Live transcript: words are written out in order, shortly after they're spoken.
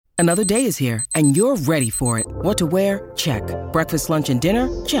Another day is here, and you're ready for it. What to wear? Check. Breakfast, lunch, and dinner?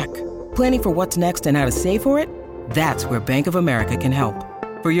 Check. Planning for what's next and how to save for it? That's where Bank of America can help.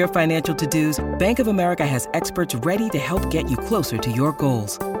 For your financial to-dos, Bank of America has experts ready to help get you closer to your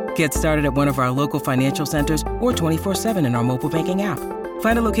goals. Get started at one of our local financial centers or 24/7 in our mobile banking app.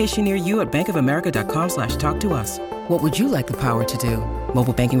 Find a location near you at bankofamerica.com/talktous. What would you like the power to do?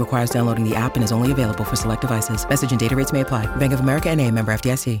 Mobile banking requires downloading the app and is only available for select devices. Message and data rates may apply. Bank of America N.A., member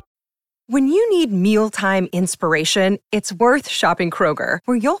FDIC. When you need mealtime inspiration, it's worth shopping Kroger,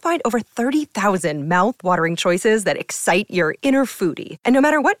 where you'll find over 30,000 mouth-watering choices that excite your inner foodie. And no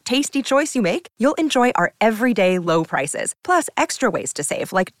matter what tasty choice you make, you'll enjoy our everyday low prices, plus extra ways to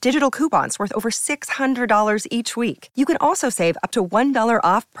save, like digital coupons worth over $600 each week. You can also save up to $1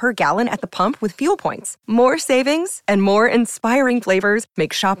 off per gallon at the pump with fuel points. More savings and more inspiring flavors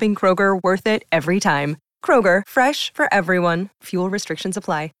make shopping Kroger worth it every time. Kroger, fresh for everyone. Fuel restrictions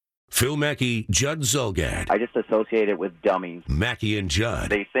apply. Phil Mackey, Judd Zulgad. I just associate it with dummies. Mackey and Judd.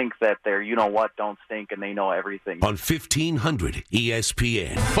 They think that they're, you know what, don't stink, and they know everything. On 1500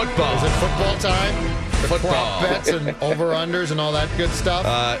 ESPN. Football. Is it football time? Football. Prop bets and over-unders and all that good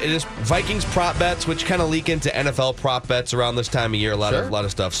stuff? It is Vikings prop bets, which kind of leak into NFL prop bets around this time of year. A lot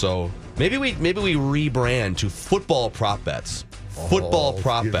of stuff. So maybe we rebrand to football prop bets. Football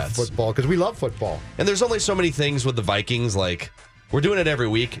prop bets. Football, because we love football. And there's only so many things with the Vikings. Like, we're doing it every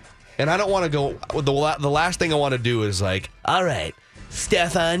week. And I don't want to go. The last thing I want to do is like, all right,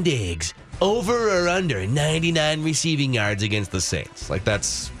 Stefon Diggs, over or under 99 receiving yards against the Saints. Like,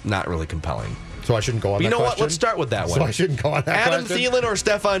 that's not really compelling. So I shouldn't go on but that question? You know what? Let's start with that one. So I shouldn't go on that Adam question? Thielen or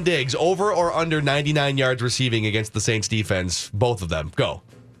Stefon Diggs, over or under 99 yards receiving against the Saints defense? Both of them. Go.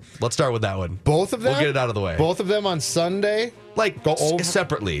 Let's start with that one. Both of them? We'll get it out of the way. Both of them on Sunday? Like, go over?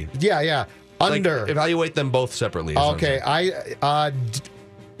 Separately. Yeah. Under. Like, evaluate them both separately. Okay.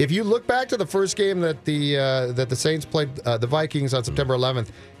 If you look back to the first game that the Saints played the Vikings on September 11th,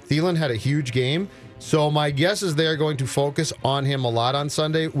 Thielen had a huge game. So my guess is they're going to focus on him a lot on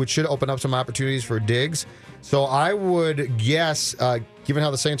Sunday, which should open up some opportunities for Diggs. So I would guess, given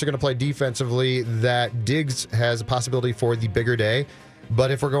how the Saints are going to play defensively, that Diggs has a possibility for the bigger day. But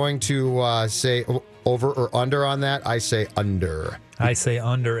if we're going to say over or under on that, I say under. I say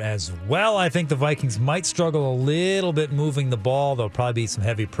under as well. I think the Vikings might struggle a little bit moving the ball. There'll probably be some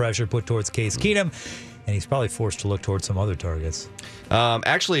heavy pressure put towards Case Keenum, and he's probably forced to look towards some other targets. Let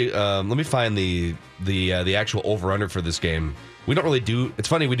me find the actual over-under for this game. We don't really do. It's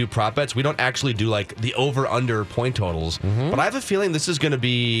funny, we do prop bets. We don't actually do like the over-under point totals. But I have a feeling this is going to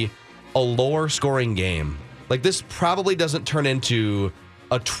be a lower scoring game. Like, this probably doesn't turn into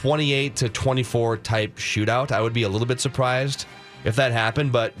a 28-24 type shootout. I would be a little bit surprised if that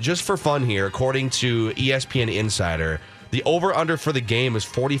happened, but just for fun here, according to ESPN Insider, the over-under for the game is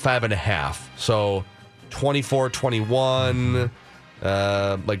 45.5. So 24-21,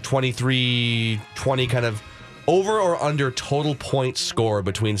 like 23-20 kind of over or under total points score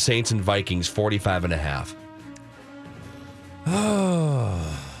between Saints and Vikings, 45.5.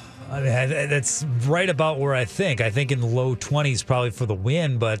 Oh, I mean, that's right about where I think. I think in the low 20s probably for the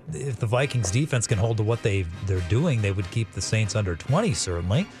win, but if the Vikings defense can hold to what they're doing, they would keep the Saints under 20,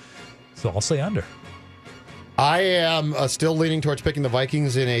 certainly. So I'll say under. I am still leaning towards picking the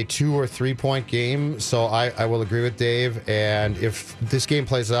Vikings in a 2 or 3 point game, so I will agree with Dave. And if this game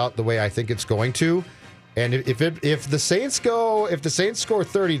plays out the way I think it's going to, and if the Saints score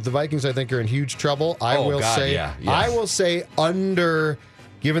 30, the Vikings I think are in huge trouble. I will say under.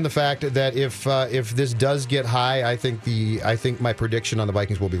 Given the fact that if this does get high, I think my prediction on the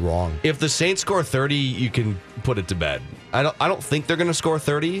Vikings will be wrong. If the Saints score 30, you can put it to bed. I don't think they're going to score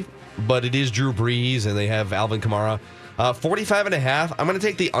 30, but it is Drew Brees and they have Alvin Kamara. 45.5. I'm going to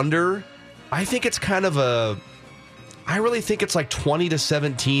take the under. I think it's I really think it's like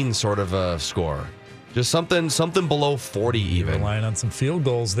 20-17 sort of a score. Just something below 40 even. You're relying on some field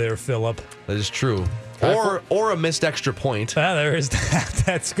goals there, Phillip. That is true. Or a missed extra point. There is that.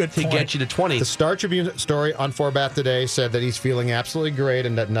 That's good to get you to 20. The Star Tribune story on Forbath today said that he's feeling absolutely great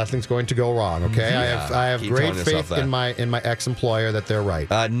and that nothing's going to go wrong. Okay, I have great faith in my ex-employer that they're right.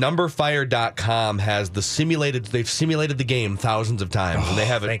 Numberfire.com has they've simulated the game thousands of times, and they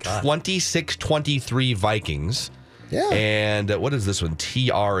have a 26-23 Vikings. Yeah. And what is this one?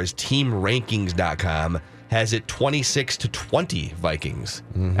 TR is TeamRankings.com. Has it 26-20 Vikings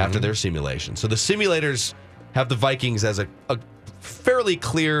after their simulation. So the simulators have the Vikings as a fairly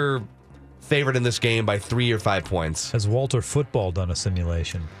clear favorite in this game by 3 or 5 points. Has Walter Football done a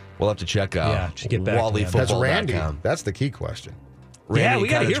simulation? We'll have to check out. Yeah, should get back Wally to That's Randy. That's the key question. Randy we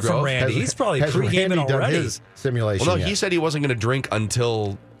got to hear from Randy. He's probably pre-gaming already. His simulation. Well, no, he said he wasn't going to drink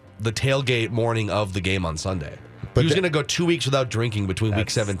until the tailgate morning of the game on Sunday. But he was going to go 2 weeks without drinking between week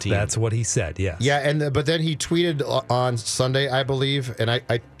 17. That's what he said, yes. Yeah, but then he tweeted on Sunday, I believe, and I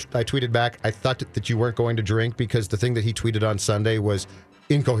tweeted back, I thought that you weren't going to drink because the thing that he tweeted on Sunday was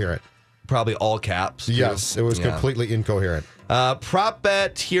incoherent. Probably all caps. Too. Yes, it was completely incoherent. Prop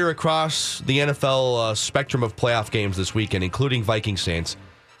bet here across the NFL spectrum of playoff games this weekend, including Vikings Saints.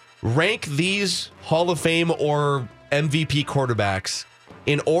 Rank these Hall of Fame or MVP quarterbacks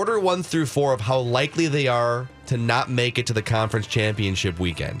in order 1 through 4 of how likely they are to not make it to the conference championship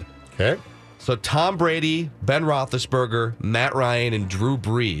weekend. Okay. So Tom Brady, Ben Roethlisberger, Matt Ryan, and Drew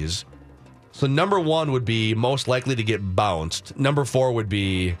Brees. So number 1 would be most likely to get bounced. Number 4 would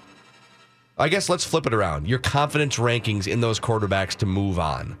be, I guess let's flip it around. Your confidence rankings in those quarterbacks to move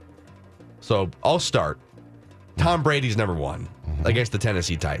on. So I'll start. Tom Brady's number 1 against the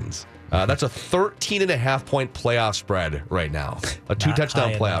Tennessee Titans. That's a 13.5-point playoff spread right now. A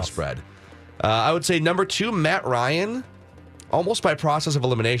 2-touchdown playoff spread. I would say number 2, Matt Ryan, almost by process of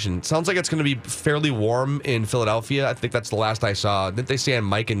elimination. Sounds like it's going to be fairly warm in Philadelphia. I think that's the last I saw. Didn't they say on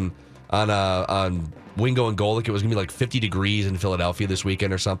Mike and on Wingo and Golick it was going to be like 50 degrees in Philadelphia this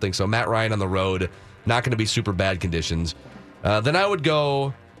weekend or something? So Matt Ryan on the road, not going to be super bad conditions. Then I would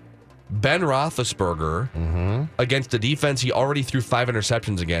go Ben Roethlisberger against a defense he already threw 5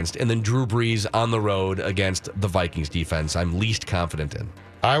 interceptions against, and then Drew Brees on the road against the Vikings defense I'm least confident in.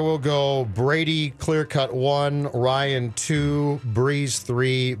 I will go Brady, clear-cut 1, Ryan 2, Brees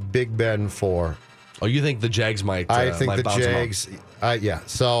 3, Big Ben 4. Oh, you think the Jags might I think might the bounce them Jags, yeah.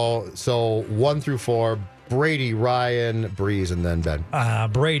 So 1 through 4, Brady, Ryan, Brees, and then Ben.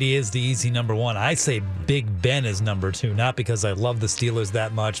 Brady is the easy number 1. I say Big Ben is number 2, not because I love the Steelers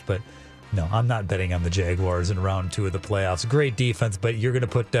that much, but no, I'm not betting on the Jaguars in round 2 of the playoffs. Great defense, but you're going to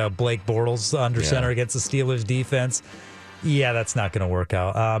put Blake Bortles under center against the Steelers defense. Yeah, that's not going to work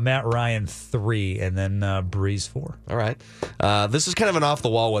out. Matt Ryan 3, and then Brees 4. All right. This is kind of an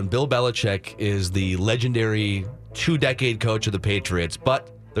off-the-wall one. Bill Belichick is the legendary 2-decade coach of the Patriots, but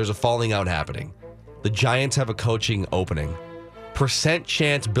there's a falling out happening. The Giants have a coaching opening. Percent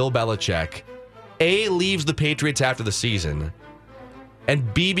chance Bill Belichick, A, leaves the Patriots after the season,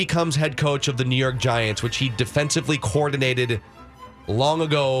 and B, becomes head coach of the New York Giants, which he defensively coordinated long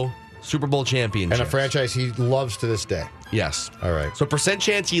ago, Super Bowl championship. And a franchise he loves to this day. Yes. All right. So percent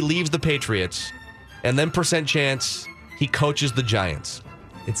chance he leaves the Patriots, and then percent chance he coaches the Giants.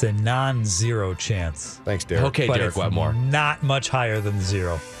 It's a non-zero chance. Thanks, Derek. Okay, but Derek it's Wetmore. Not much higher than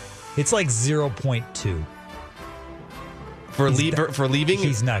 0. It's like 0.2. For leaving?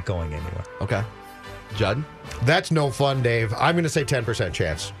 He's not going anywhere. Okay. Judd? That's no fun, Dave. I'm going to say 10%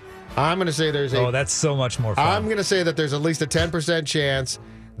 chance. I'm going to say there's a... Oh, that's so much more fun. I'm going to say that there's at least a 10% chance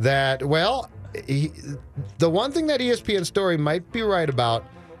that, well, the one thing that ESPN story might be right about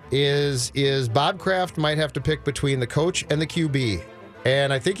is Bob Kraft might have to pick between the coach and the QB.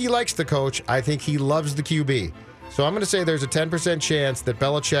 And I think he likes the coach. I think he loves the QB. So I'm going to say there's a 10% chance that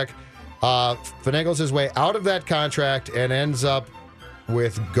Belichick finagles his way out of that contract and ends up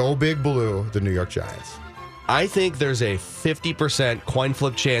with Go Big Blue, the New York Giants. I think there's a 50% coin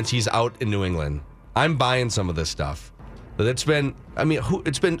flip chance he's out in New England. I'm buying some of this stuff. But it's been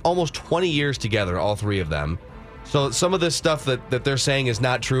almost 20 years together, all three of them. So some of this stuff that they're saying is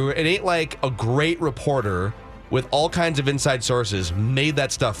not true. It ain't like a great reporter with all kinds of inside sources made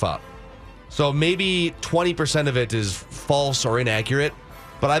that stuff up. So maybe 20% of it is false or inaccurate,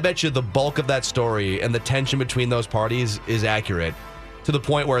 but I bet you the bulk of that story and the tension between those parties is accurate to the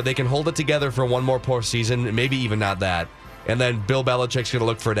point where they can hold it together for one more postseason, maybe even not that, and then Bill Belichick's going to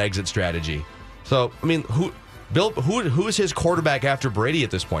look for an exit strategy. So, I mean, who's his quarterback after Brady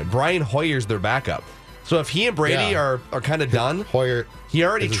at this point? Brian Hoyer's their backup. So if he and Brady are kind of done, Hoyer, he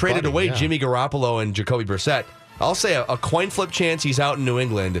already traded away yeah. Jimmy Garoppolo and Jacoby Brissett. I'll say a coin flip chance he's out in New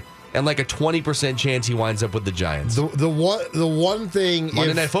England, and like a 20% chance he winds up with the Giants. The one thing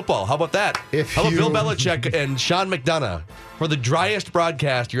Monday Night Football. How about that? How about Bill Belichick and Sean McDonough for the driest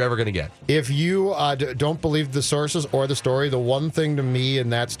broadcast you're ever going to get? If you don't believe the sources or the story, the one thing to me in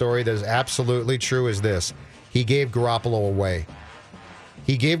that story that is absolutely true is this: he gave Garoppolo away.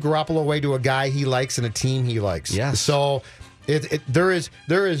 He gave Garoppolo away to a guy he likes and a team he likes. Yes. So there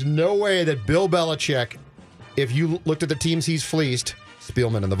is no way that Bill Belichick, if you looked at the teams he's fleeced,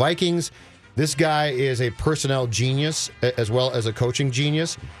 Spielman and the Vikings, this guy is a personnel genius as well as a coaching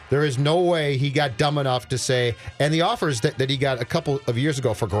genius. There is no way he got dumb enough to say, and the offers that he got a couple of years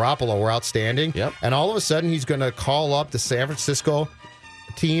ago for Garoppolo were outstanding. Yep. And all of a sudden he's going to call up the San Francisco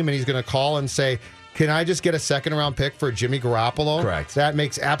team and he's going to call and say, can I just get a second-round pick for Jimmy Garoppolo? Correct. That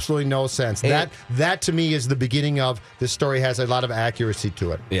makes absolutely no sense. That to me is the beginning of this story has a lot of accuracy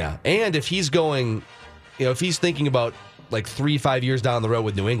to it. Yeah. And if he's going, if he's thinking about like 3-5 years down the road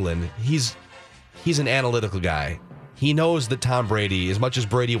with New England, he's an analytical guy. He knows that Tom Brady, as much as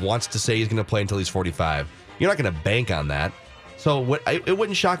Brady wants to say he's going to play until he's 45, you're not going to bank on that. So it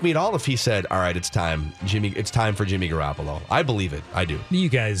wouldn't shock me at all if he said, all right, it's time, Jimmy. It's time for Jimmy Garoppolo. I believe it. I do. You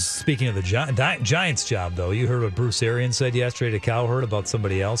guys, speaking of the Giants job, though, you heard what Bruce Arians said yesterday to Cowherd about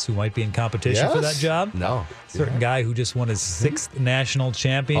somebody else who might be in competition for that job? No. Certain guy who just won his 6th national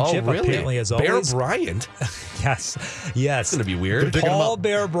championship. Oh, really? Apparently has Bear always... Bryant? Yes. It's going to be weird. Paul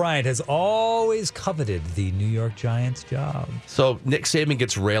Bear Bryant has always coveted the New York Giants job. So Nick Saban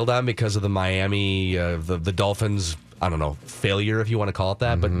gets railed on because of the Miami, the Dolphins, I don't know, failure, if you want to call it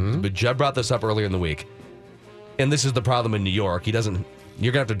that. But Judd brought this up earlier in the week. And this is the problem in New York. You're going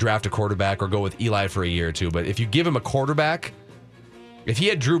to have to draft a quarterback or go with Eli for a year or two. But if you give him a quarterback, if he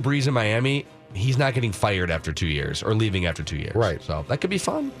had Drew Brees in Miami, he's not getting fired after 2 years or leaving after 2 years. Right. So that could be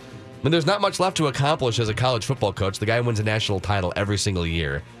fun. I mean, there's not much left to accomplish as a college football coach. The guy wins a national title every single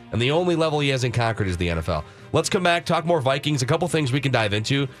year. And the only level he hasn't conquered is the NFL. Let's come back, talk more Vikings. A couple things we can dive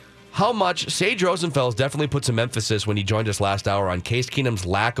into. How much Sage Rosenfels definitely put some emphasis when he joined us last hour on Case Keenum's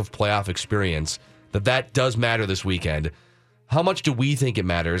lack of playoff experience, that does matter this weekend. How much do we think it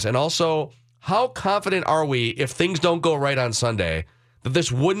matters? And also, how confident are we if things don't go right on Sunday that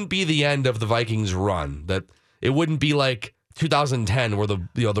this wouldn't be the end of the Vikings run, that it wouldn't be like 2010 where the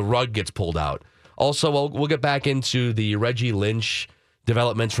rug gets pulled out. Also, we'll get back into the Reggie Lynch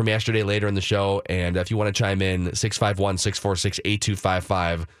developments from yesterday later in the show. And if you want to chime in,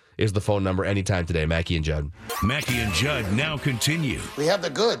 651-646-8255 is the phone number anytime today. Mackey and Judd. Mackey and Judd now continue We have the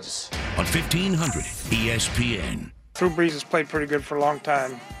goods. on 1500 ESPN. Drew Brees has played pretty good for a long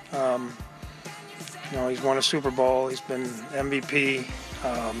time. He's won a Super Bowl. He's been MVP.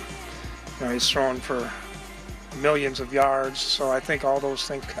 He's thrown for millions of yards. So I think all those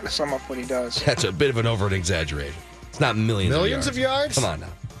things kind of sum up what he does. That's a bit of an exaggeration. It's not millions of yards? Come on now.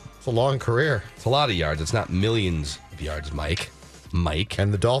 It's a long career. It's a lot of yards. It's not millions of yards, Mike.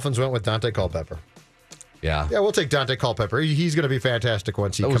 And the Dolphins went with Dante Culpepper. Yeah. Yeah, we'll take Dante Culpepper. He's going to be fantastic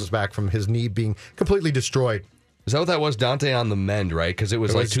once he comes back from his knee being completely destroyed. Is that what that was? Dante on the mend, right? Because it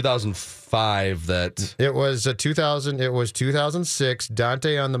was like 2005 that... It was 2006.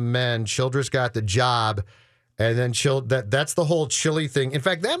 Dante on the mend. Childress got the job. And then that's the whole Chili thing. In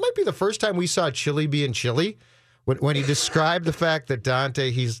fact, that might be the first time we saw Chili being Chili. When he described the fact that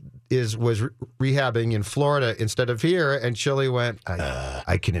Dante was rehabbing in Florida instead of here, and Chili went,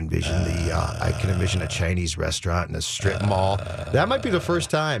 I can envision a Chinese restaurant in a strip mall. That might be the first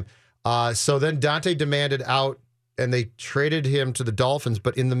time. So then Dante demanded out, and they traded him to the Dolphins.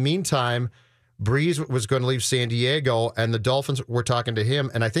 But in the meantime, Brees was going to leave San Diego, and the Dolphins were talking to him,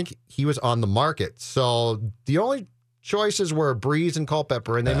 and I think he was on the market. So the only choices were Brees and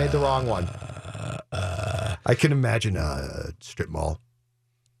Culpepper, and they made the wrong one. I can imagine a strip mall.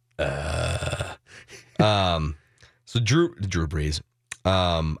 So Drew Brees.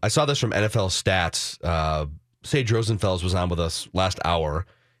 I saw this from NFL Stats. Sage Rosenfels was on with us last hour,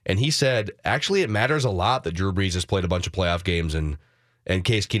 and he said, actually, it matters a lot that Drew Brees has played a bunch of playoff games and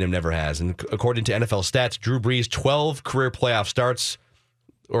Case Keenum never has. And according to NFL Stats, Drew Brees, 12 career playoff starts,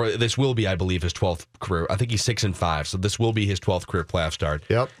 or this will be, I believe, his 12th career. I think he's 6-5, so this will be his 12th career playoff start.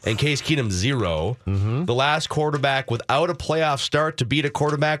 Yep. And Case Keenum, 0. Mm-hmm. The last quarterback without a playoff start to beat a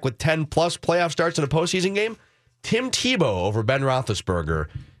quarterback with 10-plus playoff starts in a postseason game, Tim Tebow over Ben Roethlisberger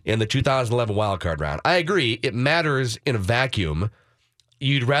in the 2011 wildcard round. I agree, it matters in a vacuum.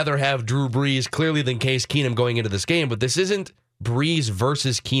 You'd rather have Drew Brees clearly than Case Keenum going into this game, but this isn't Brees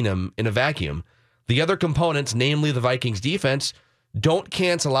versus Keenum in a vacuum. The other components, namely the Vikings defense, don't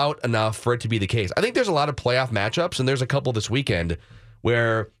cancel out enough for it to be the case. I think there's a lot of playoff matchups, and there's a couple this weekend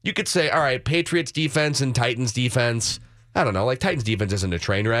where you could say, all right, Patriots defense and Titans defense, I don't know, like Titans defense isn't a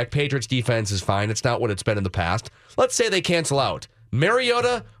train wreck. Patriots defense is fine. It's not what it's been in the past. Let's say they cancel out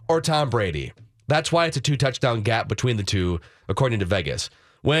Mariota or Tom Brady. That's why it's a 2-touchdown gap between the two, according to Vegas.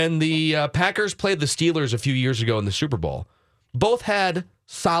 When the Packers played the Steelers a few years ago in the Super Bowl, both had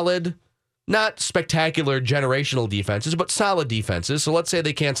solid, not spectacular generational defenses, but solid defenses. So let's say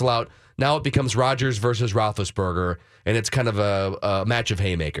they cancel out. Now it becomes Rodgers versus Roethlisberger, and it's kind of a match of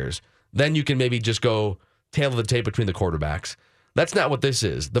haymakers. Then you can maybe just go tail of the tape between the quarterbacks. That's not what this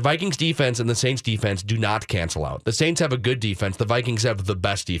is. The Vikings defense and the Saints defense do not cancel out. The Saints have a good defense. The Vikings have the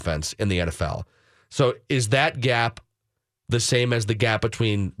best defense in the NFL. So is that gap the same as the gap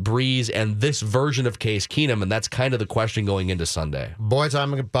between Brees and this version of Case Keenum? And that's kind of the question going into Sunday. Boys,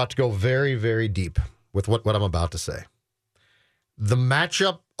 I'm about to go very, very deep. with what I'm about to say. The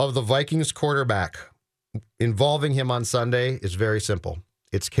matchup of the Vikings quarterback involving him on Sunday is very simple.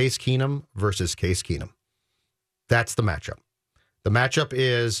 It's Case Keenum versus Case Keenum. That's the matchup. The matchup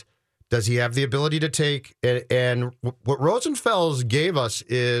is, does he have the ability to take, and what Rosenfels gave us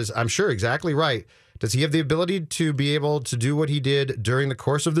is, I'm sure, exactly right. Does he have the ability to be able to do what he did during the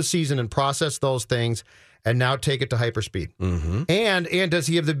course of the season and process those things and now take it to hyperspeed? Mm-hmm. And does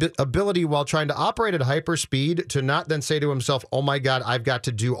he have the ability while trying to operate at hyperspeed to not then say to himself, oh my God, I've got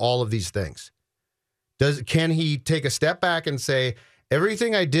to do all of these things? Can he take a step back and say,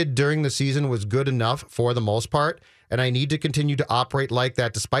 everything I did during the season was good enough for the most part, and I need to continue to operate like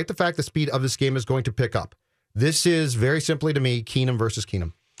that despite the fact the speed of this game is going to pick up? This is very simply to me, Keenum versus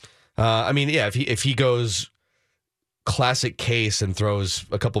Keenum. If he goes classic Case and throws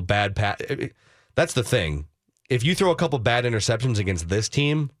a couple bad that's the thing. If you throw a couple bad interceptions against this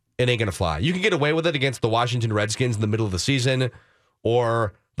team, it ain't going to fly. You can get away with it against the Washington Redskins in the middle of the season,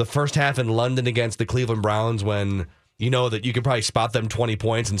 or the first half in London against the Cleveland Browns when you know that you can probably spot them 20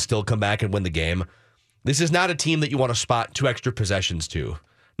 points and still come back and win the game. This is not a team that you want to spot 2 extra possessions to.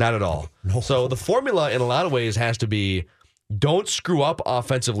 Not at all. No. So the formula in a lot of ways has to be, don't screw up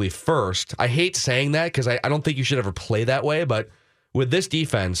offensively first. I hate saying that because I don't think you should ever play that way, but with this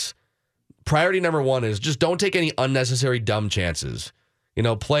defense, priority number 1 is just don't take any unnecessary dumb chances.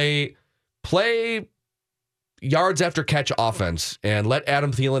 Play yards after catch offense and let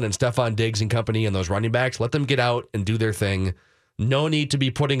Adam Thielen and Stephon Diggs and company and those running backs, let them get out and do their thing. No need to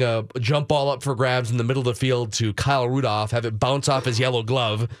be putting a jump ball up for grabs in the middle of the field to Kyle Rudolph, have it bounce off his yellow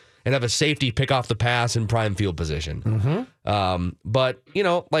glove, and have a safety pick off the pass in prime field position. Mm-hmm. But,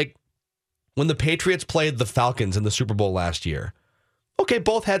 like when the Patriots played the Falcons in the Super Bowl last year, okay,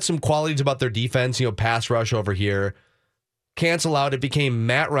 both had some qualities about their defense, pass rush over here. Cancel out, it became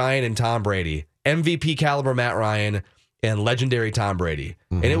Matt Ryan and Tom Brady. MVP caliber Matt Ryan and legendary Tom Brady.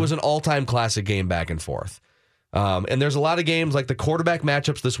 Mm-hmm. And it was an all-time classic game back and forth. And there's a lot of games, like the quarterback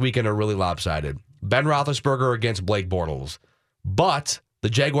matchups this weekend are really lopsided. Ben Roethlisberger against Blake Bortles. But the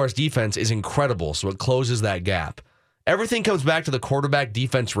Jaguars' defense is incredible, so it closes that gap. Everything comes back to the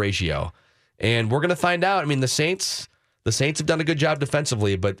quarterback-defense ratio. And we're going to find out. The Saints have done a good job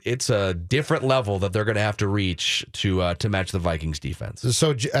defensively, but it's a different level that they're going to have to reach to match the Vikings defense.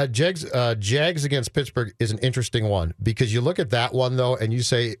 So Jags against Pittsburgh is an interesting one because you look at that one, though, and you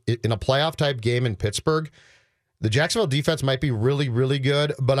say in a playoff-type game in Pittsburgh, the Jacksonville defense might be really, really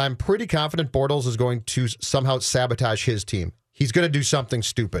good, but I'm pretty confident Bortles is going to somehow sabotage his team. He's going to do something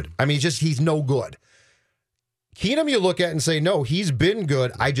stupid. He's no good. Keenum you look at and say, no, he's been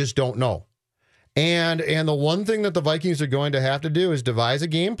good. I just don't know. And the one thing that the Vikings are going to have to do is devise a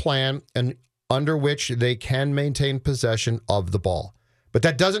game plan and under which they can maintain possession of the ball. But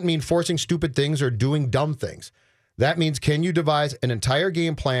that doesn't mean forcing stupid things or doing dumb things. That means, can you devise an entire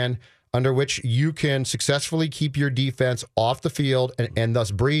game plan under which you can successfully keep your defense off the field and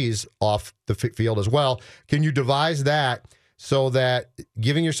thus Breeze off the field as well? Can you devise that so that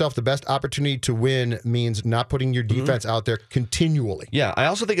giving yourself the best opportunity to win means not putting your defense out there continually? Yeah, I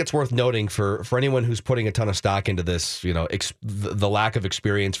also think it's worth noting for anyone who's putting a ton of stock into this, the lack of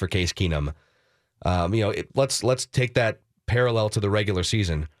experience for Case Keenum. Let's take that parallel to the regular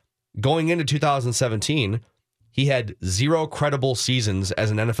season. Going into 2017, he had 0 credible seasons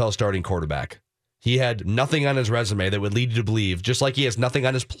as an NFL starting quarterback. He had nothing on his resume that would lead you to believe, just like he has nothing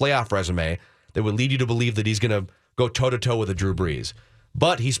on his playoff resume that would lead you to believe that he's going to go toe-to-toe with a Drew Brees.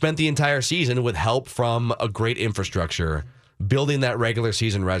 But he spent the entire season with help from a great infrastructure, building that regular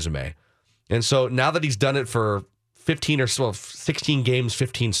season resume. And so now that he's done it for 16 games,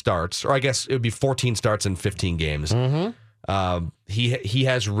 15 starts, or I guess it would be 14 starts in 15 games, he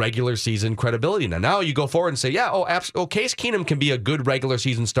has regular season credibility now. Now you go forward and say, Case Keenum can be a good regular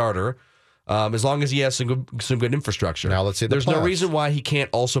season starter as long as he has some good infrastructure. Now let's see. There's no reason why he can't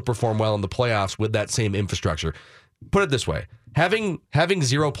also perform well in the playoffs with that same infrastructure. Put it this way: having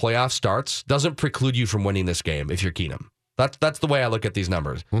 0 playoff starts doesn't preclude you from winning this game if you're Keenum. That's the way I look at these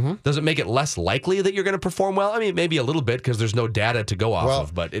numbers. Mm-hmm. Does it make it less likely that you're going to perform well? Maybe a little bit because there's no data to go off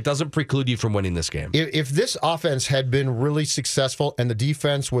of, but it doesn't preclude you from winning this game. If this offense had been really successful and the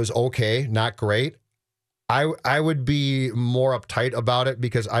defense was okay, not great, I would be more uptight about it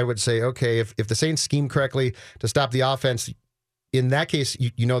because I would say, okay, if the Saints scheme correctly to stop the offense, in that case,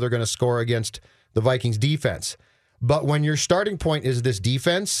 you know they're going to score against the Vikings defense. But when your starting point is this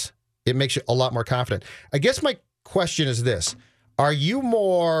defense, it makes you a lot more confident. I guess my question is this: are you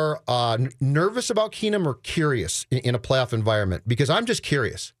more nervous about Keenum or curious in a playoff environment? Because I'm just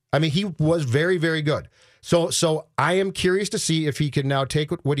curious. He was very, very good. So I am curious to see if he can now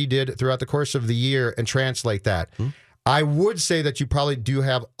take what he did throughout the course of the year and translate that. I would say that you probably do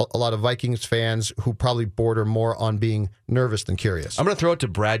have a lot of Vikings fans who probably border more on being nervous than curious. I'm going to throw it to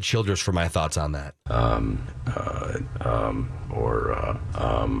Brad Childress for my thoughts on that.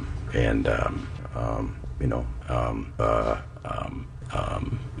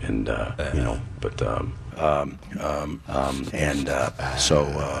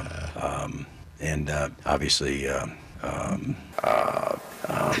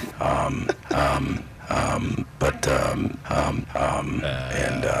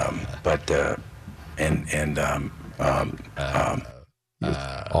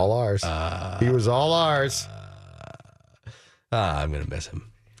 All ours. He was all ours. I'm going to miss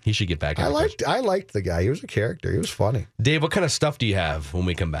him. He should get back. I liked the guy. He was a character. He was funny. Dave, what kind of stuff do you have when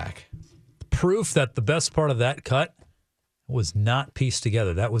we come back? Proof that the best part of that cut was not pieced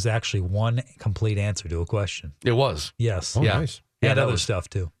together. That was actually one complete answer to a question. It was. Yes. Oh, Yeah. nice. And that other was- stuff,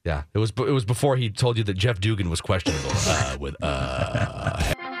 too. Yeah, it was before he told you that Jeff Dugan was questionable.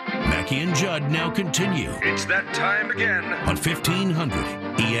 Mackie and Judd now continue It's that time again. on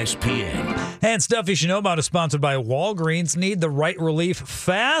 1500 ESPN. And stuff you should know about is sponsored by Walgreens. Need the right relief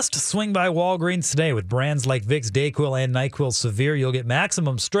fast? Swing by Walgreens today with brands like Vicks, DayQuil, and NyQuil Severe. You'll get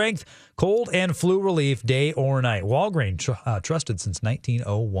maximum strength, cold and flu relief day or night. Walgreens, trusted since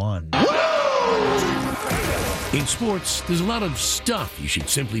 1901. In sports, there's a lot of stuff you should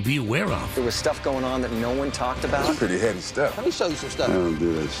simply be aware of. There was stuff going on that no one talked about. Pretty heady stuff. Let me show you some stuff. I don't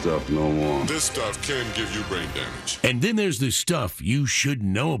do that stuff no more. This stuff can give you brain damage. And then there's the stuff you should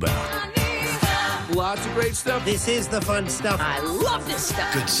know about. Lots of great stuff. This is the fun stuff. I love this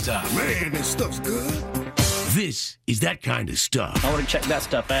stuff. Good stuff. Man, this stuff's good. This is that kind of stuff. I want to check that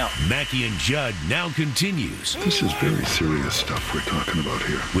stuff out. Mackie and Judd now continues This is very serious stuff we're talking about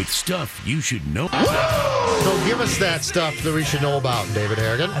here. with stuff you should know. So give us that stuff that we should know about, David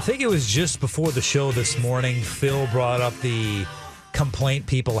Harrigan. I think it was just before the show this morning, Phil brought up the complaint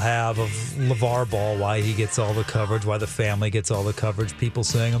people have of LeVar Ball, why he gets all the coverage, why the family gets all the coverage. People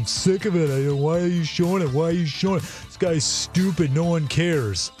saying, I'm sick of it. Why are you showing it? Why are you showing it? This guy's stupid. No one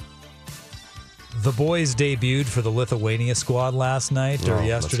cares. The boys debuted for the Lithuania squad last night or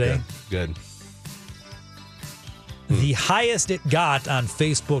yesterday. That's good. The highest it got on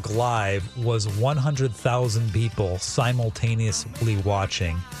Facebook Live was 100,000 people simultaneously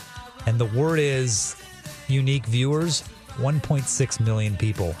watching. And the word is unique viewers, 1.6 million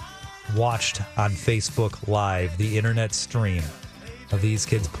people watched on Facebook Live, the internet stream of these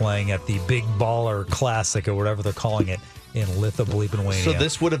kids playing at the Big Baller Classic or whatever they're calling it in Lithuania. So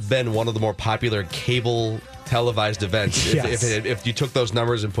this would have been one of the more popular cable televised events Yes. if you took those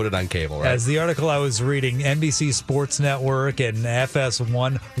numbers and put it on cable, right? As the article I was reading, NBC Sports Network and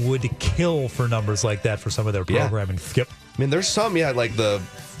FS1 would kill for numbers like that for some of their programming. Skip. I mean, there's some, like the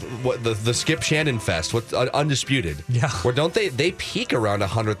Skip Shannon Fest, what's Undisputed. Yeah. Where don't they peak around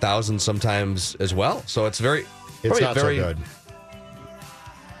 100,000 sometimes as well? So it's It's not so good.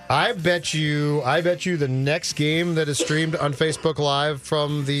 I bet you the next game that is streamed on Facebook Live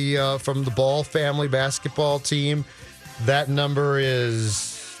from the Ball family basketball team, that number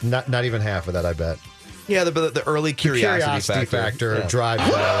is not even half of that, I bet. Yeah, the early curiosity factor yeah. drives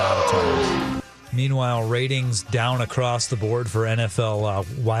that a lot of times. Meanwhile, ratings down across the board for NFL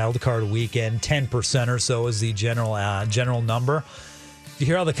wildcard weekend. 10% or so is the general number. Did you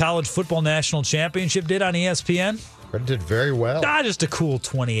hear how the College Football National Championship did on ESPN? It did very well. Just a cool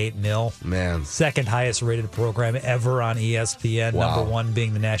 28 mil. Man. Second highest rated program ever on ESPN. Wow. Number one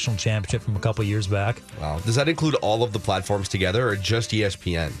being the national championship from a couple years back. Wow. Does that include all of the platforms together or just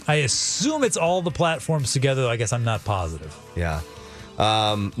ESPN? I assume it's all the platforms together. I guess I'm not positive. Yeah.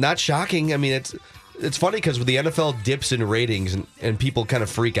 Not shocking. I mean, it's funny because with the NFL dips in ratings and people kind of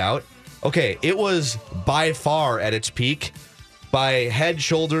freak out. Okay, it was by far at its peak by head,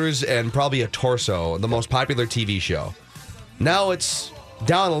 shoulders, and probably a torso, the most popular TV show. Now it's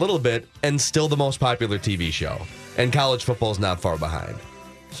down a little bit and still the most popular TV show. And college football is not far behind.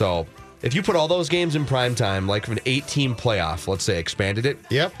 So if you put all those games in prime time, like an 8-team playoff, let's say, expanded it,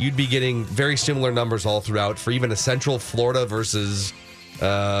 you'd be getting very similar numbers all throughout for even a Central Florida versus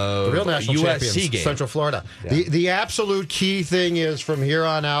the real national USC champions, game. Central Florida. Yeah. The absolute key thing is from here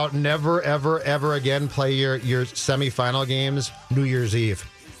on out, never, ever, ever again play your semifinal games New Year's Eve.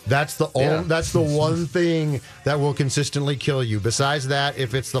 That's the one thing that will consistently kill you. Besides that,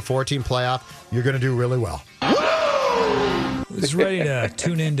 if it's the 4-team playoff, you're going to do really well. Who's ready to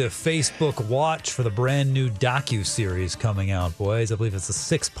tune into Facebook Watch for the brand new docu-series coming out, boys? I believe it's a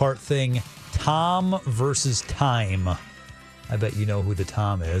 6-part thing, Tom versus Time. I bet you know who the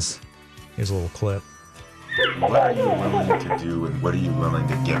Tom is. Here's a little clip. What are you willing to do and what are you willing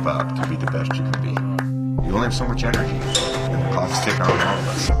to give up to be the best you can be? You only have so much energy, and the clock's ticking on all of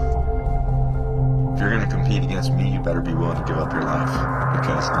us. If you're going to compete against me, you better be willing to give up your life,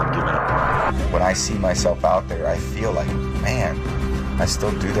 because I'm giving up mine. When I see myself out there, I feel like, man, I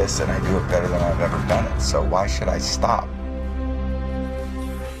still do this and I do it better than I've ever done it, so why should I stop?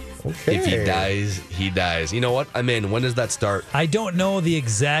 Okay. If he dies, he dies. You know what? I'm in. When does that start? I don't know the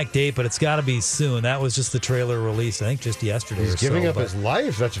exact date, but it's got to be soon. That was just the trailer released, I think, just yesterday. He's giving up his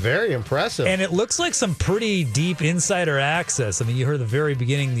life. That's very impressive. And it looks like some pretty deep insider access. I mean, you heard the very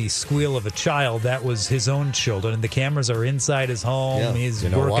beginning, the squeal of a child. That was his own children. And the cameras are inside his home. Yeah. He's You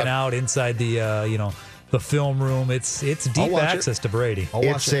know working what? out inside the, the film room. It's deep access to Brady.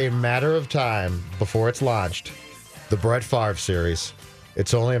 It's a matter of time before it's launched. The Brett Favre series.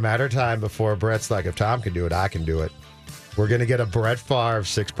 It's only a matter of time before Brett's like, if Tom can do it, I can do it. We're going to get a Brett Favre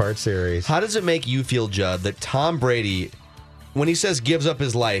 6-part series. How does it make you feel, Judd, that Tom Brady, when he says gives up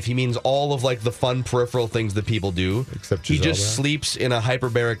his life, he means all of like the fun peripheral things that people do. Except he Giselle, just sleeps in a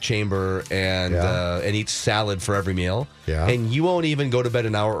hyperbaric chamber and eats salad for every meal. Yeah. And you won't even go to bed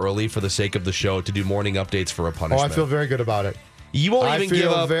an hour early for the sake of the show to do morning updates for a Oh, punishment. I feel very good about it. You won't I even feel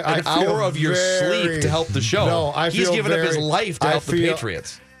give up ve- I an feel hour of your very- sleep to help the show. No, I He's feel given up his very- life to I help the feel-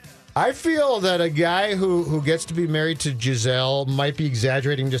 Patriots. I feel that a guy who gets to be married to Giselle might be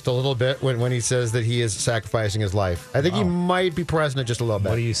exaggerating just a little bit when he says that he is sacrificing his life. I think he might be pressing it just a little bit.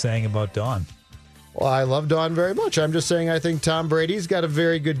 What are you saying about Dawn? Well, I love Don very much. I'm just saying I think Tom Brady's got a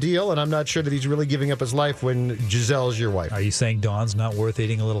very good deal, and I'm not sure that he's really giving up his life when Giselle's your wife. Are you saying Dawn's not worth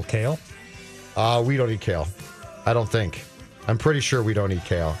eating a little kale? We don't eat kale. I don't think. I'm pretty sure we don't eat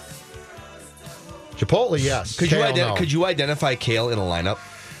kale. Chipotle, yes. Could Kale, you no. could you identify kale in a lineup?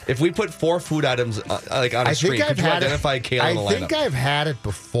 If we put 4 food items like on a I screen, think could you identify kale in a lineup? I think I've had it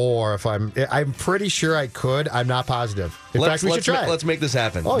before. I'm pretty sure I could. I'm not positive. In fact, we should try it. Let's make this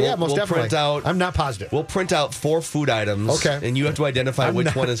happen. Oh, yeah, most definitely. Print out, I'm not positive. We'll print out 4 food items. Okay. And you have to identify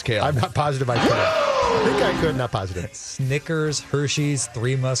which one is kale. I'm not positive I could. I think I could, not positive. Snickers, Hershey's,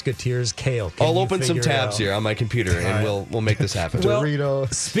 Three Musketeers, kale. Can I'll you open some figure it tabs out? here on my computer, and we'll make this happen. Well,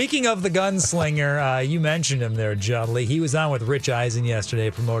 Dorito. Speaking of the gunslinger, you mentioned him there, Judley. He was on with Rich Eisen yesterday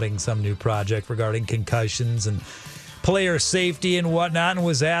promoting some new project regarding concussions and player safety and whatnot, and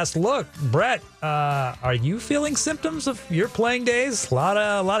was asked, look, Brett, are you feeling symptoms of your playing days? A lot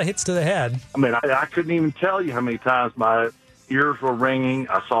of hits to the head. I mean, I couldn't even tell you how many times my ears were ringing.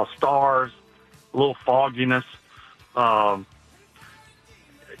 I saw stars, a little fogginess. That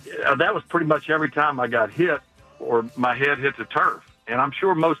was pretty much every time I got hit or my head hit the turf. And I'm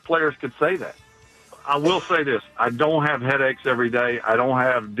sure most players could say that. I will say this. I don't have headaches every day. I don't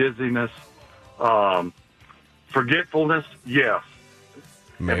have dizziness. Forgetfulness, yes.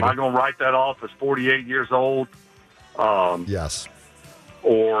 Maybe. Am I going to write that off as 48 years old? Yes.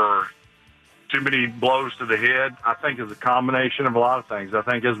 Or too many blows to the head? I think it's a combination of a lot of things. I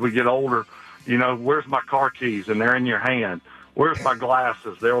think as we get older, where's my car keys? And they're in your hand. Where's my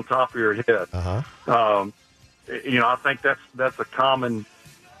glasses? They're on top of your head. Uh-huh. I think that's a common,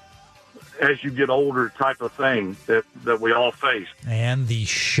 as you get older, type of thing that we all face. And the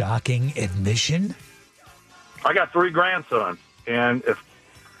shocking admission? I got 3 grandsons, and if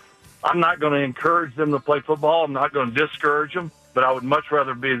I'm not going to encourage them to play football, I'm not going to discourage them, but I would much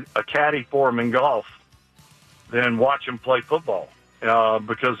rather be a caddy for them in golf than watch them play football.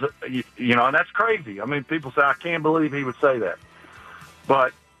 Because, and that's crazy. I mean, people say, I can't believe he would say that.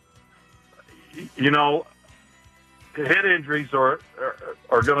 But, head injuries are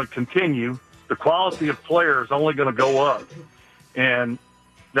going to continue. The quality of players is only going to go up. And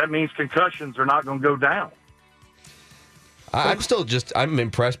that means concussions are not going to go down. I'm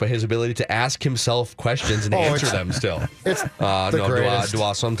impressed by his ability to ask himself questions and answer them still. It's do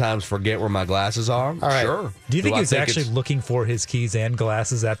I sometimes forget where my glasses are? All right. Sure. Do you think I he was actually looking for his keys and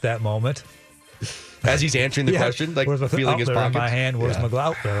glasses at that moment? As he's answering the question, like feeling his pockets? pockets? In my hand, where's my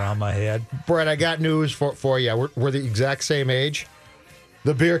glove? They're on my head. Brett, I got news for you. We're the exact same age.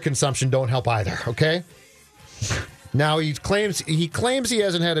 The beer consumption don't help either, okay? Now, he claims he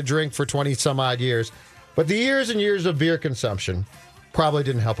hasn't had a drink for 20 some odd years, but the years and years of beer consumption probably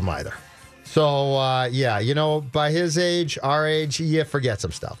didn't help him either. So, by his age, our age, you forget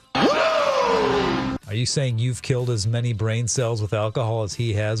some stuff. Are you saying you've killed as many brain cells with alcohol as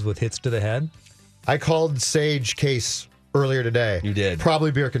he has with hits to the head? I called Sage Case earlier today. You did. Probably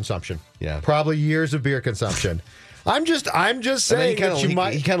beer consumption. Yeah. Probably years of beer consumption. I'm just saying that you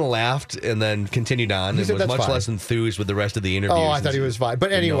might. He kind of laughed and then continued on and said, was "That's much fine." less enthused with the rest of the interview. Oh, I thought he was fine. But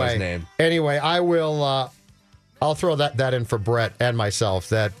Didn't know his anyway, name. I will. I'll throw that in for Brett and myself,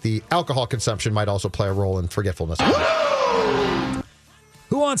 that the alcohol consumption might also play a role in forgetfulness.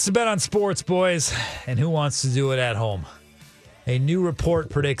 Who wants to bet on sports, boys? And who wants to do it at home? A new report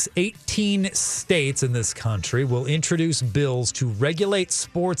predicts 18 states in this country will introduce bills to regulate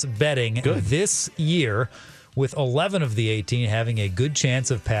sports betting this year, with 11 of the 18 having a good chance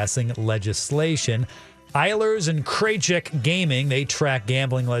of passing legislation. Eilers and Krajcik Gaming, they track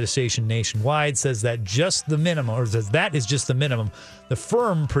gambling legislation nationwide, says that that is just the minimum. The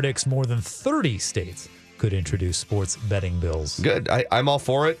firm predicts more than 30 states could introduce sports betting bills. Good. I'm all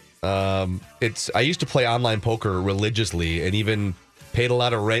for it. I used to play online poker religiously and even paid a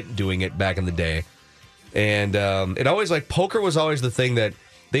lot of rent doing it back in the day. And it always, poker was always the thing that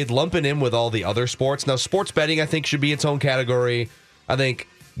they'd lump it in with all the other sports. Now, sports betting, I think, should be its own category. I think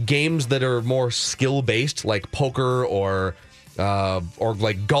games that are more skill-based, like poker or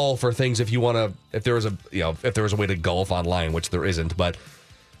like golf or things, if there was a way to golf online, which there isn't, but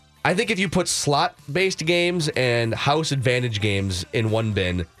I think if you put slot-based games and house advantage games in one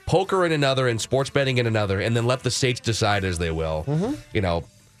bin, poker in another, and sports betting in another, and then let the states decide as they will,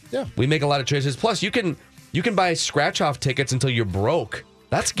 we make a lot of choices. Plus, you can buy scratch-off tickets until you're broke.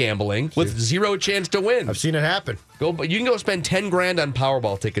 That's gambling with zero chance to win. I've seen it happen. You can go spend $10,000 on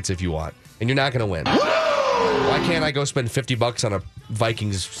Powerball tickets if you want, and you're not going to win. Why can't I go spend $50 on a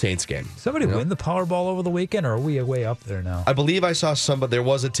Vikings-Saints game? Somebody win the Powerball over the weekend, or are we way up there now? I believe I saw there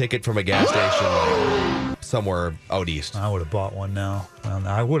was a ticket from a gas station somewhere out east. I would have bought one now. Well,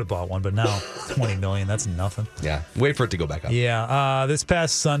 I would have bought one, but now $20 million, that's nothing. Yeah, wait for it to go back up. Yeah, this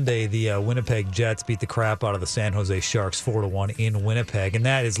past Sunday, the Winnipeg Jets beat the crap out of the San Jose Sharks 4-1 in Winnipeg, and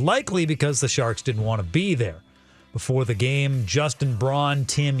that is likely because the Sharks didn't want to be there. Before the game, Justin Braun,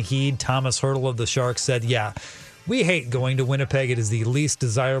 Tim Heed, Thomas Hertel of the Sharks said, we hate going to Winnipeg. It is the least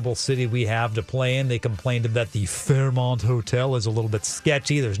desirable city we have to play in. They complained that the Fairmont Hotel is a little bit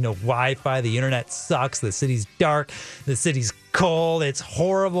sketchy. There's no Wi-Fi. The internet sucks. The city's dark. The city's cold. It's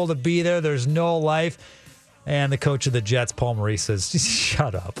horrible to be there. There's no life. And the coach of the Jets, Paul Maurice, says,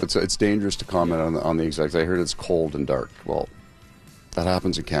 shut up. It's dangerous to comment on the exact. I heard it's cold and dark. Well, that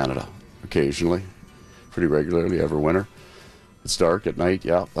happens in Canada occasionally. Pretty regularly every winter. It's dark at night.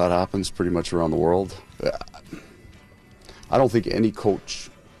 Yeah, that happens pretty much around the world. I don't think any coach,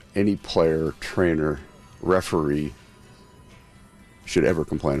 any player, trainer, referee should ever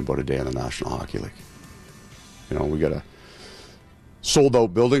complain about a day in the National Hockey League. We got a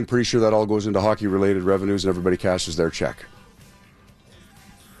sold-out building. Pretty sure that all goes into hockey-related revenues and everybody cashes their check.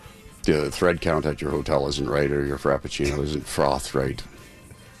 The thread count at your hotel isn't right, or your Frappuccino isn't frothed right.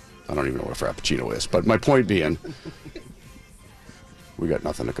 I don't even know what a Frappuccino is. But my point being, we got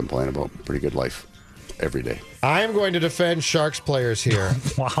nothing to complain about. Pretty good life every day. I am going to defend Sharks players here.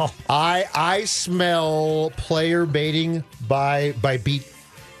 Wow. I smell player baiting by beat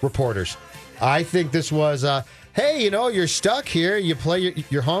reporters. I think this was, hey, you're stuck here. You play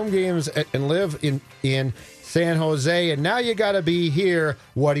your home games and live in San Jose, and now you got to be here.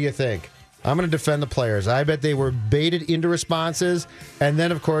 What do you think? I'm going to defend the players. I bet they were baited into responses. And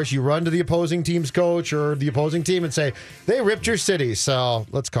then, of course, you run to the opposing team's coach or the opposing team and say, they ripped your city. So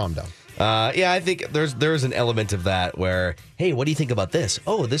let's calm down. I think there's an element of that where, hey, what do you think about this?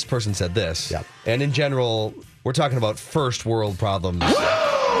 Oh, this person said this. Yep. And in general, we're talking about first world problems,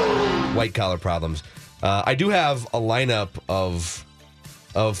 white collar problems. I do have a lineup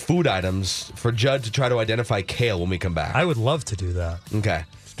of food items for Judd to try to identify kale when we come back. I would love to do that. Okay.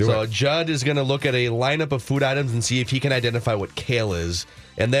 So Judd is going to look at a lineup of food items and see if he can identify what kale is.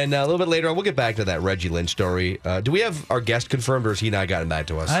 And then a little bit later, we'll get back to that Reggie Lynch story. Do we have our guest confirmed, or has he not gotten back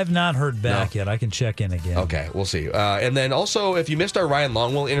to us? I have not heard back yet. I can check in again. Okay, we'll see. And then also, if you missed our Ryan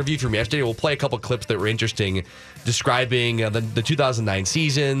Longwell interview from yesterday, we'll play a couple clips that were interesting, describing the 2009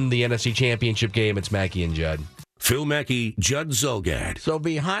 season, the NFC Championship game. It's Mackey and Judd. Phil Mackey, Judd Zulgad. So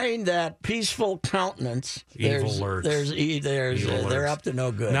behind that peaceful countenance, they're up to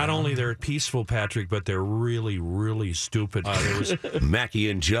no good. Not only they're peaceful, Patrick, but they're really, really stupid. There was Mackey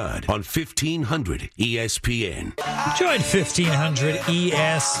and Judd on 1500 ESPN. Join 1500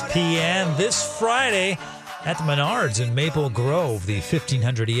 ESPN this Friday at the Menards in Maple Grove. The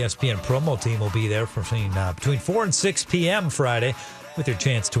 1500 ESPN promo team will be there between 4 and 6 p.m. Friday, with your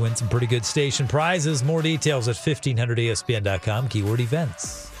chance to win some pretty good station prizes. More details at 1500ESPN.com, keyword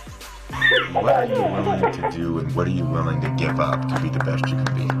events. What are you willing to do, and what are you willing to give up to be the best you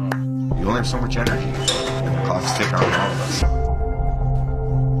can be? You only have so much energy, and the clock's ticking on all of us.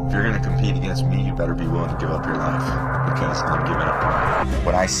 If you're going to compete against me, you better be willing to give up your life, because I'm giving up mine.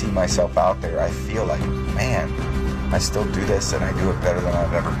 When I see myself out there, I feel like, man, I still do this, and I do it better than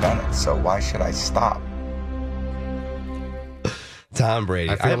I've ever done it, so why should I stop? Tom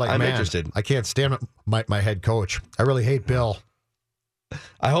Brady. I feel like, I'm man, interested. I can't stand my head coach. I really hate Bill.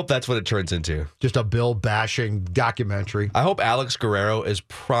 I hope that's what it turns into. Just a Bill bashing documentary. I hope Alex Guerrero is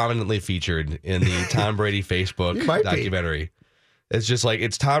prominently featured in the Tom Brady Facebook documentary. It's just like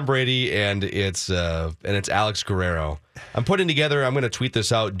it's Tom Brady and it's Alex Guerrero. I'm putting together. I'm going to tweet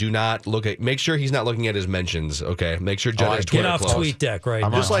this out. Do not look at. Make sure he's not looking at his mentions. Okay. Make sure Judd has Twitter get off closed. TweetDeck right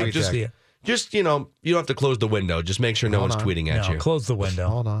I'm now. Just you don't have to close the window. Just make sure no one's tweeting at you. Close the window.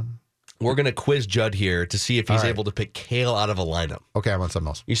 Hold on. We're going to quiz Judd here to see if he's able to pick Kale out of a lineup. Okay, I want something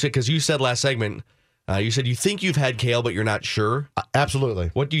else. You said last segment. You said you think you've had Kale, but you're not sure.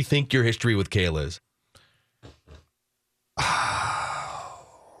 Absolutely. What do you think your history with Kale is?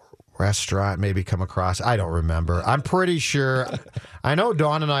 Restaurant, maybe come across. I don't remember. I'm pretty sure. I know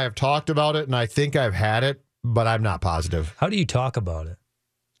Dawn and I have talked about it, and I think I've had it, but I'm not positive. How do you talk about it?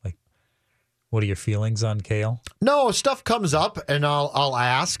 Like, what are your feelings on Kale? No, stuff comes up, and I'll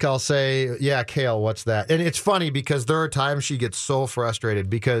ask. I'll say, yeah, Kale, what's that? And it's funny because there are times she gets so frustrated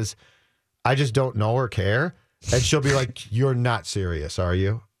because I just don't know or care. And she'll be like, you're not serious, are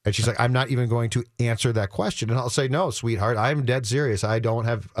you? And she's like, I'm not even going to answer that question. And I'll say, no, sweetheart, I'm dead serious. I don't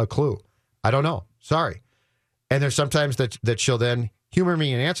have a clue. I don't know. Sorry. And there's sometimes that she'll then humor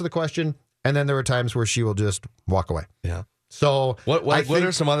me and answer the question. And then there are times where she will just walk away. Yeah. So what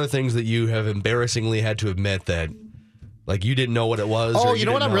are some other things that you have embarrassingly had to admit that like you didn't know what it was? Oh, you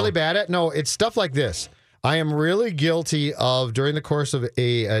know what I'm really bad at? No, it's stuff like this. I am really guilty of, during the course of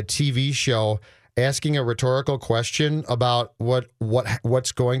a TV show, asking a rhetorical question about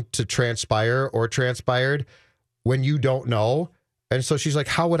what's going to transpire or transpired when you don't know. And so she's like,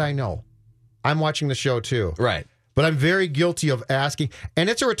 how would I know? I'm watching the show too. Right. But I'm very guilty of asking, and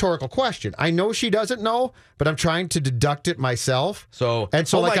it's a rhetorical question. I know she doesn't know, but I'm trying to deduct it myself. Oh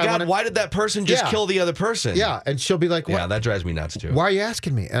my God, why did that person just kill the other person? Yeah, and she'll be like, what? Yeah, that drives me nuts too. Why are you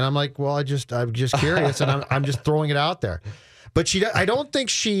asking me? And I'm like, well, I'm just curious, and I'm just throwing it out there. But I don't think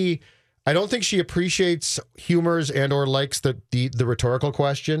she appreciates humors and or likes the rhetorical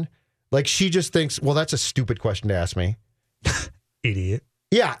question. Like she just thinks, well, that's a stupid question to ask me. Idiot.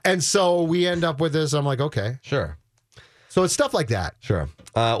 Yeah, and so we end up with this. I'm like, okay, sure. So it's stuff like that. Sure.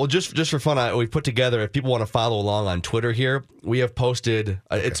 Well, just for fun, we put together. If people want to follow along on Twitter here, we have posted.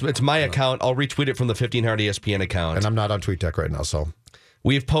 It's my account. I'll retweet it from the 1500 ESPN account. And I'm not on TweetDeck right now, so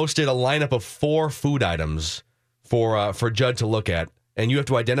we have posted a lineup of 4 food items for Judd to look at, and you have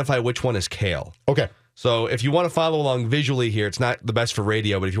to identify which one is Kale. Okay. So if you want to follow along visually here, it's not the best for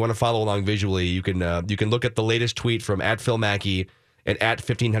radio, but if you want to follow along visually, you can look at the latest tweet from @PhilMackey and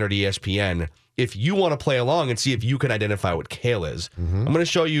 @1500 ESPN. If you want to play along and see if you can identify what Kale is, I'm going to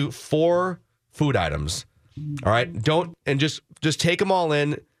show you 4 food items. All right, just take them all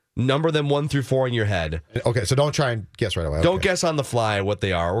in, number them 1 through 4 in your head. Okay, so don't try and guess right away. Don't guess on the fly what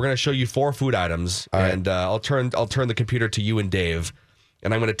they are. We're going to show you 4 food items, and I'll turn the computer to you and Dave,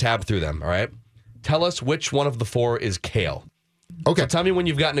 and I'm going to tab through them. All right, tell us which one of the 4 is Kale. Okay, so tell me when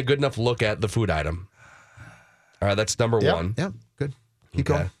you've gotten a good enough look at the food item. All right, that's number 1. Yeah, good. Keep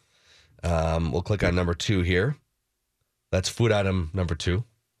going. We'll click on number 2 here. That's food item number 2.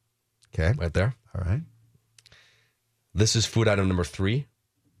 Okay. Right there. All right. This is food item number 3.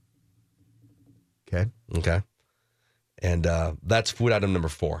 Okay. Okay. And that's food item number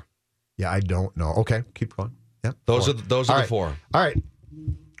 4. Yeah, I don't know. Okay, keep going. Yep. Those are the 4. All right.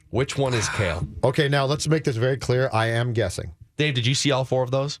 Which one is Kale? Okay, now let's make this very clear. I am guessing. Dave, did you see all 4 of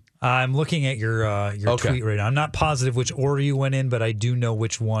those? I'm looking at your tweet right now. I'm not positive which order you went in, but I do know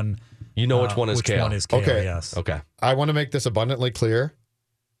which one. You know which one is Kale. Okay. Yes. Okay. I want to make this abundantly clear.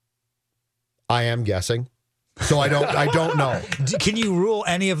 I am guessing, so I don't know. Can you rule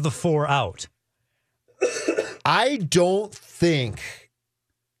any of the 4 out? I don't think,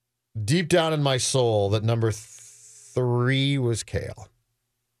 deep down in my soul, that number 3 was Kale.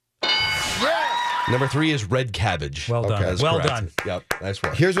 Number 3 is red cabbage. Well done. Okay, well correct. done. Yep. Nice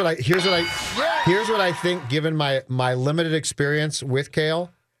work. Here's what I think, given my limited experience with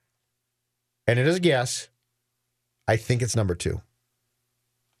Kale, and it is a guess. I think it's number 2.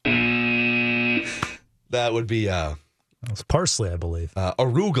 That would be it was parsley, I believe.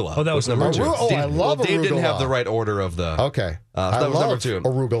 Arugula. Oh, that was number 2. Oh, I love arugula. Dave didn't have the right order of the. Okay. That was number 2.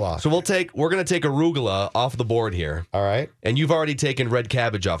 Arugula. So we're going to take arugula off the board here. All right. And you've already taken red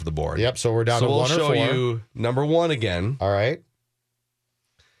cabbage off the board. Yep. So we're down to 1 or 4. So we'll show you number 1 again. All right.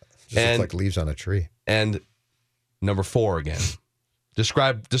 Just looks like leaves on a tree. And number 4 again.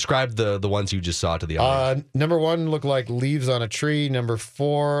 Describe the ones you just saw to the audience. Number 1 looked like leaves on a tree. Number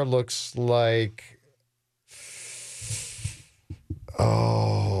 4 looks like.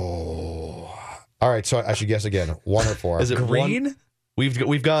 Oh. All right, so I should guess again. 1 or 4. Is it green?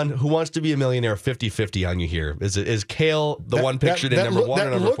 We've gone Who Wants to Be a Millionaire 50-50 on you here. Is Kale the one pictured in number 1 or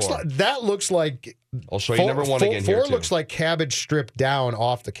number 4? That looks like... I'll show you number 1 again here, too. 4 looks like cabbage stripped down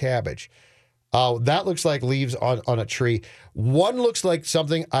off the cabbage. That looks like leaves on a tree. 1 looks like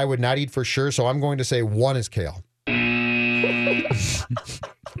something I would not eat for sure, so I'm going to say 1 is kale.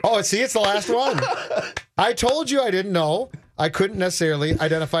 Oh, see, it's the last one. I told you I didn't know. I couldn't necessarily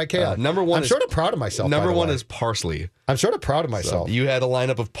identify kale. Number 1 I'm sort of proud of myself. Number 1 is parsley. I'm sort of proud of myself. So you had a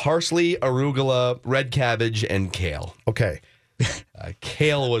lineup of parsley, arugula, red cabbage, and kale. Okay.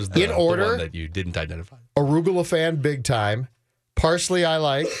 Kale was the one that you didn't identify. Arugula fan, big time. Parsley, I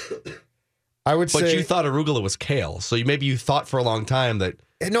like. I would say. But you thought arugula was kale, so maybe you thought for a long time that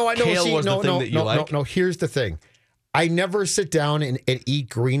kale was the thing that you liked. No, here's the thing. I never sit down and eat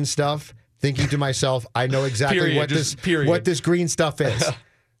green stuff thinking to myself, I know exactly what this green stuff is.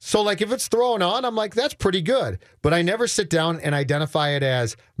 So, like, if it's thrown on, I'm like, that's pretty good. But I never sit down and identify it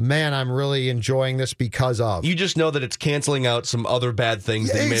as, man, I'm really enjoying this because of. You just know that it's canceling out some other bad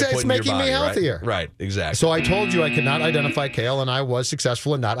things that you may have put in your body. It's making me healthier. Right, exactly. So I told you I could not identify kale, and I was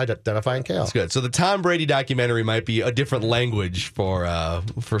successful in not identifying kale. That's good. So the Tom Brady documentary might be a different language for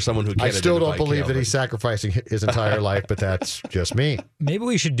someone who can't identify kale. I still don't believe that he's sacrificing his entire life, but that's just me. Maybe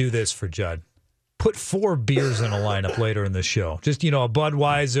we should do this for Judd. Put 4 beers in a lineup later in the show. Just, a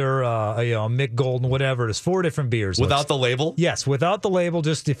Budweiser, a Mick Golden, whatever. There's 4 different beers. Without the label? Yes, without the label.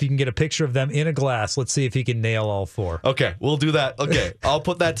 Just if you can get a picture of them in a glass, let's see if he can nail all 4. Okay, we'll do that. Okay, I'll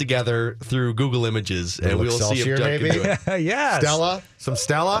put that together through Google Images, and we'll see if Judd can do it. Yes. Some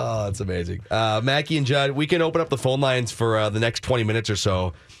Stella. Oh, that's amazing. Mackie and Judd, we can open up the phone lines for the next 20 minutes or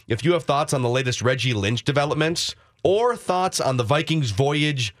so. If you have thoughts on the latest Reggie Lynch developments or thoughts on the Vikings'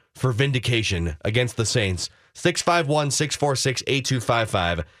 voyage for vindication against the Saints,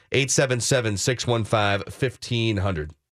 651-646-8255, 877-615-1500.